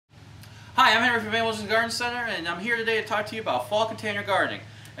Hi, I'm Henry from Wilgen Garden Center, and I'm here today to talk to you about fall container gardening.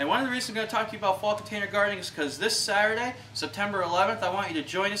 And one of the reasons I'm going to talk to you about fall container gardening is because this Saturday, September 11th, I want you to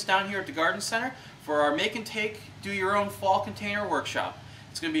join us down here at the Garden Center for our Make and Take Do Your Own Fall Container Workshop.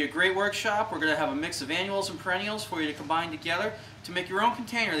 It's going to be a great workshop. We're going to have a mix of annuals and perennials for you to combine together to make your own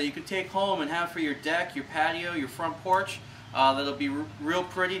container that you can take home and have for your deck, your patio, your front porch. That'll be real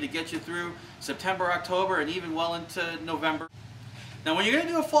pretty to get you through September, October, and even well into November. Now, when you're going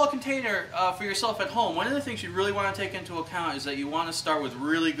to do a fall container for yourself at home, one of the things you really want to take into account is that you want to start with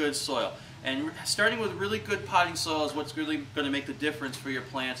really good soil. And starting with really good potting soil is what's really going to make the difference for your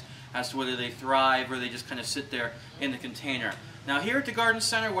plants as to whether they thrive or they just kind of sit there in the container. Now, here at the Garden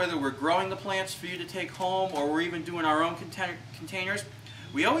Center, whether we're growing the plants for you to take home or we're even doing our own containers,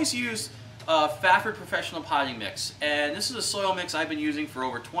 we always use Branford Professional Potting Mix. And this is a soil mix I've been using for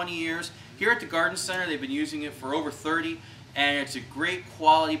over 20 years. Here at the Garden Center, they've been using it for over 30. And it's a great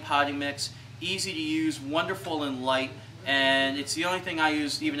quality potting mix, easy to use, wonderful and light, and it's the only thing I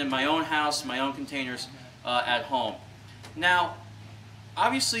use even in my own house, my own containers at home. Now,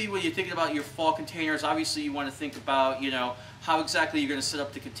 obviously when you're thinking about your fall containers, obviously you want to think about, how exactly you're going to set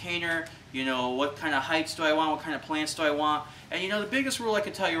up the container, what kind of heights do I want, what kind of plants do I want, and the biggest rule I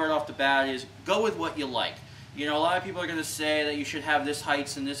can tell you right off the bat is go with what you like. A lot of people are going to say that you should have this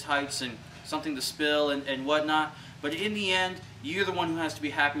heights and something to spill and whatnot. But in the end, you're the one who has to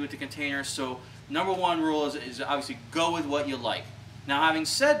be happy with the container. So number one rule is obviously go with what you like. Now, having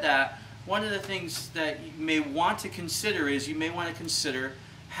said that, one of the things that you may want to consider is you may want to consider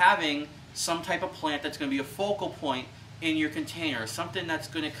having some type of plant that's going to be a focal point in your container. Something that's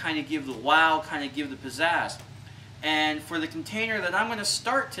going to kind of give the wow, kind of give the pizzazz. And for the container that I'm going to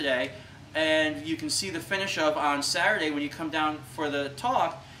start today, and you can see the finish of on Saturday when you come down for the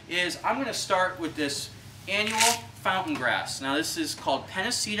talk, is I'm going to start with this annual fountain grass. Now, this is called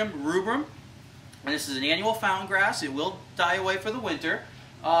Pennisetum rubrum, and this is an annual fountain grass. It will die away for the winter,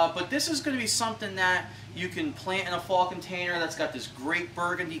 but this is going to be something that you can plant in a fall container that's got this great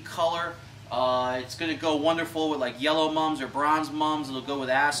burgundy color. It's going to go wonderful with like yellow mums or bronze mums. It'll go with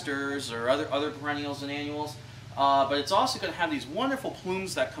asters or other perennials and annuals. But it's also going to have these wonderful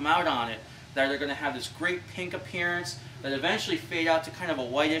plumes that come out on it that are going to have this great pink appearance that eventually fade out to kind of a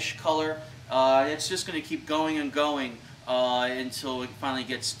whitish color. It's just going to keep going and going until it finally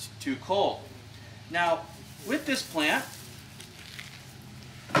gets too cold. Now, with this plant,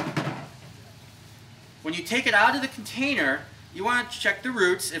 when you take it out of the container, you want to check the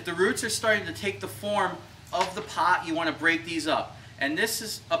roots. If the roots are starting to take the form of the pot, you want to break these up. And this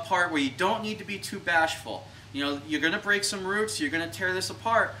is a part where you don't need to be too bashful. You're going to break some roots, you're going to tear this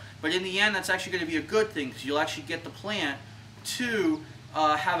apart, but in the end, that's actually going to be a good thing because you'll actually get the plant to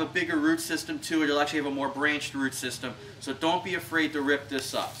have a bigger root system to it. It'll actually have a more branched root system. So don't be afraid to rip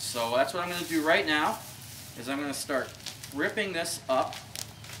this up. So that's what I'm going to do right now, is I'm going to start ripping this up.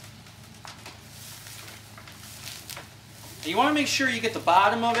 And you want to make sure you get the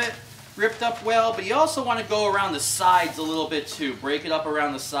bottom of it ripped up well, but you also want to go around the sides a little bit too. Break it up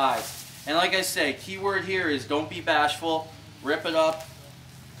around the sides. And like I say, key word here is don't be bashful. Rip it up.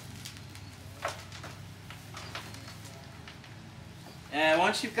 And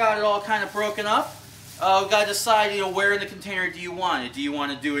once you've got it all kind of broken up, we've got to decide, where in the container do you want it? Do you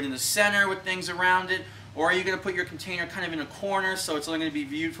want to do it in the center with things around it? Or are you going to put your container kind of in a corner so it's only going to be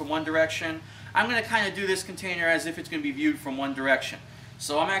viewed from one direction? I'm going to kind of do this container as if it's going to be viewed from one direction.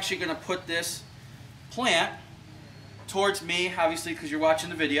 So I'm actually going to put this plant towards me, obviously because you're watching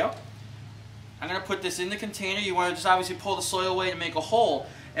the video. I'm going to put this in the container. You want to just obviously pull the soil away to make a hole.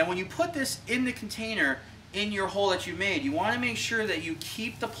 And when you put this in the container, in your hole that you made, you want to make sure that you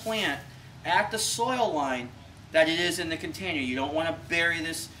keep the plant at the soil line that it is in the container. You don't want to bury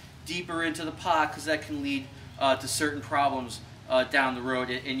this deeper into the pot because that can lead to certain problems down the road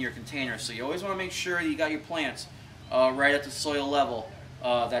in your container. So you always want to make sure that you got your plants right at the soil level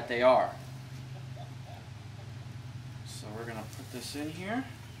that they are. So we're going to put this in here.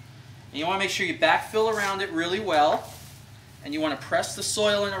 And you want to make sure you backfill around it really well. And you want to press the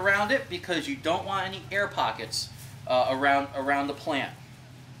soil in around it because you don't want any air pockets around the plant.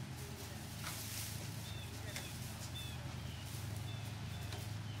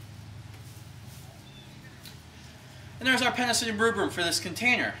 And there's our Pennisetum rubrum for this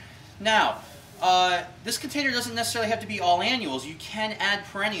container. Now, this container doesn't necessarily have to be all annuals. You can add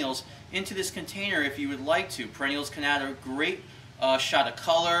perennials into this container if you would like to. Perennials can add a great shot of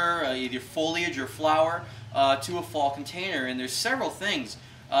color, either foliage or flower, to a fall container, and there's several things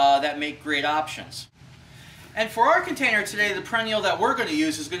that make great options. And for our container today, the perennial that we're going to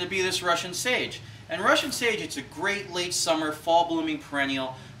use is going to be this Russian sage. And Russian sage, it's a great late summer, fall blooming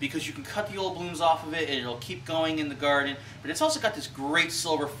perennial because you can cut the old blooms off of it and it'll keep going in the garden. But it's also got this great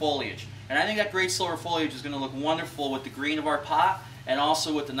silver foliage. And I think that great silver foliage is going to look wonderful with the green of our pot and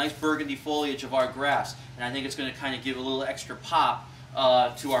also with the nice burgundy foliage of our grass. And I think it's going to kind of give a little extra pop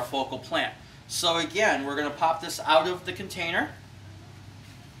to our focal plant. So again, we're going to pop this out of the container.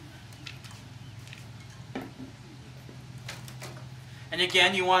 And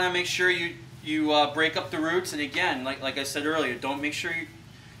again, you want to make sure you break up the roots. And again, like I said earlier, don't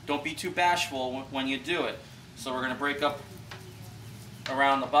be too bashful when you do it. So we're going to break up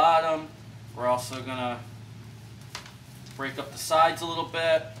around the bottom. We're also going to break up the sides a little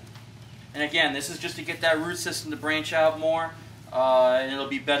bit. And again, this is just to get that root system to branch out more, and it'll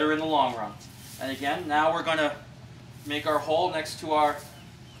be better in the long run. And again, now we're going to make our hole next to our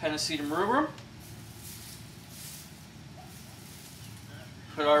Pennisetum rubrum.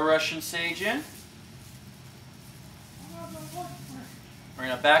 Put our Russian sage in. We're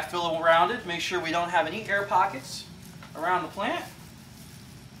going to backfill around it, make sure we don't have any air pockets around the plant.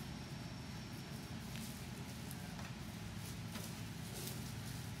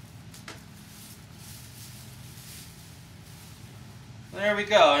 There we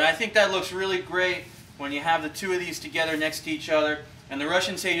go, and I think that looks really great when you have the two of these together next to each other. And the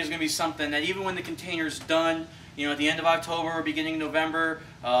Russian sage is going to be something that even when the container's done, you know, at the end of October or beginning of November,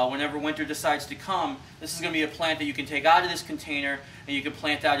 whenever winter decides to come, this is going to be a plant that you can take out of this container and you can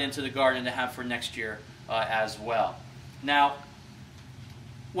plant out into the garden to have for next year as well. Now,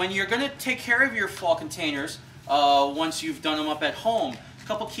 when you're going to take care of your fall containers, once you've done them up at home, a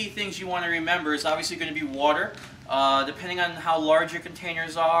couple key things you want to remember is obviously going to be water. Depending on how large your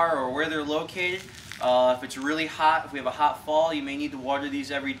containers are or where they're located, if it's really hot, if we have a hot fall, you may need to water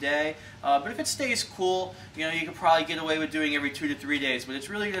these every day. But if it stays cool, you know, you can probably get away with doing every 2 to 3 days. But it's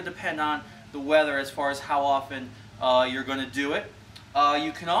really going to depend on the weather as far as how often you're going to do it.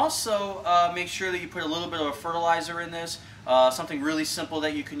 You can also make sure that you put a little bit of a fertilizer in this. Something really simple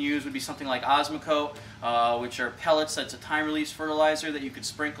that you can use would be something like Osmocote, which are pellets. That's a time-release fertilizer that you could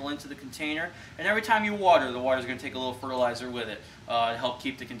sprinkle into the container. And every time you water, the water is going to take a little fertilizer with it to help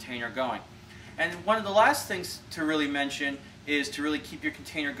keep the container going. And one of the last things to really mention is to really keep your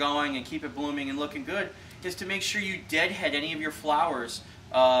container going and keep it blooming and looking good is to make sure you deadhead any of your flowers.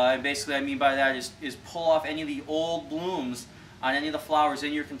 And basically, I mean by that is pull off any of the old blooms on any of the flowers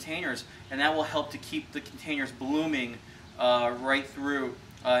in your containers, and that will help to keep the containers blooming right through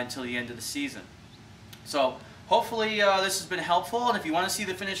until the end of the season. So hopefully this has been helpful, and if you want to see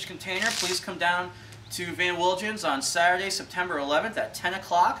the finished container, please come down to Van Wilgen's on Saturday, September 11th at 10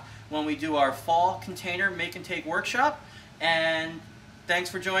 o'clock when we do our fall container make and take workshop. And thanks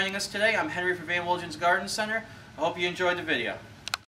for joining us today. I'm Henry for Van Wilgen's Garden Center. I hope you enjoyed the video.